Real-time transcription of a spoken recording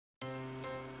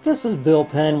This is Bill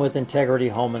Penn with Integrity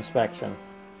Home Inspection.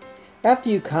 After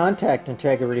you contact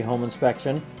Integrity Home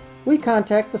Inspection, we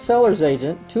contact the seller's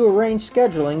agent to arrange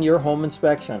scheduling your home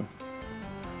inspection.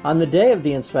 On the day of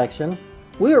the inspection,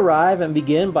 we arrive and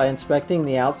begin by inspecting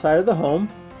the outside of the home,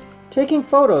 taking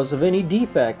photos of any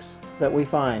defects that we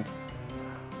find.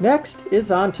 Next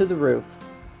is on to the roof.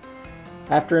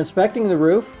 After inspecting the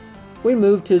roof, we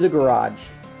move to the garage.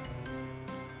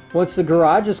 Once the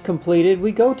garage is completed,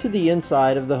 we go to the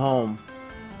inside of the home.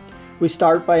 We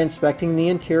start by inspecting the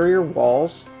interior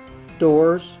walls,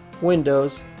 doors,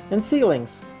 windows, and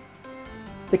ceilings.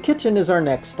 The kitchen is our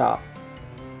next stop.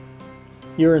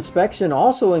 Your inspection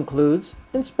also includes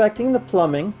inspecting the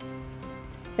plumbing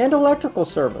and electrical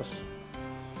service.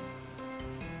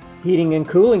 Heating and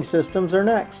cooling systems are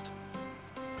next.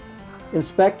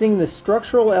 Inspecting the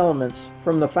structural elements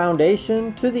from the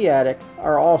foundation to the attic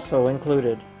are also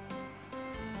included.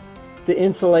 The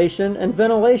insulation and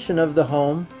ventilation of the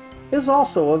home is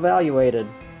also evaluated.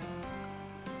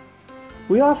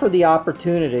 We offer the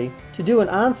opportunity to do an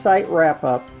on-site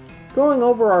wrap-up going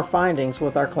over our findings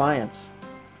with our clients.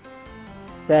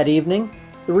 That evening,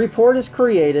 the report is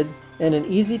created in an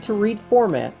easy-to-read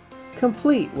format,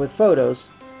 complete with photos,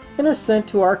 and is sent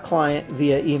to our client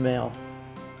via email.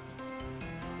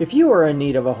 If you are in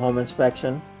need of a home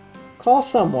inspection, call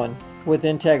someone with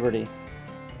integrity.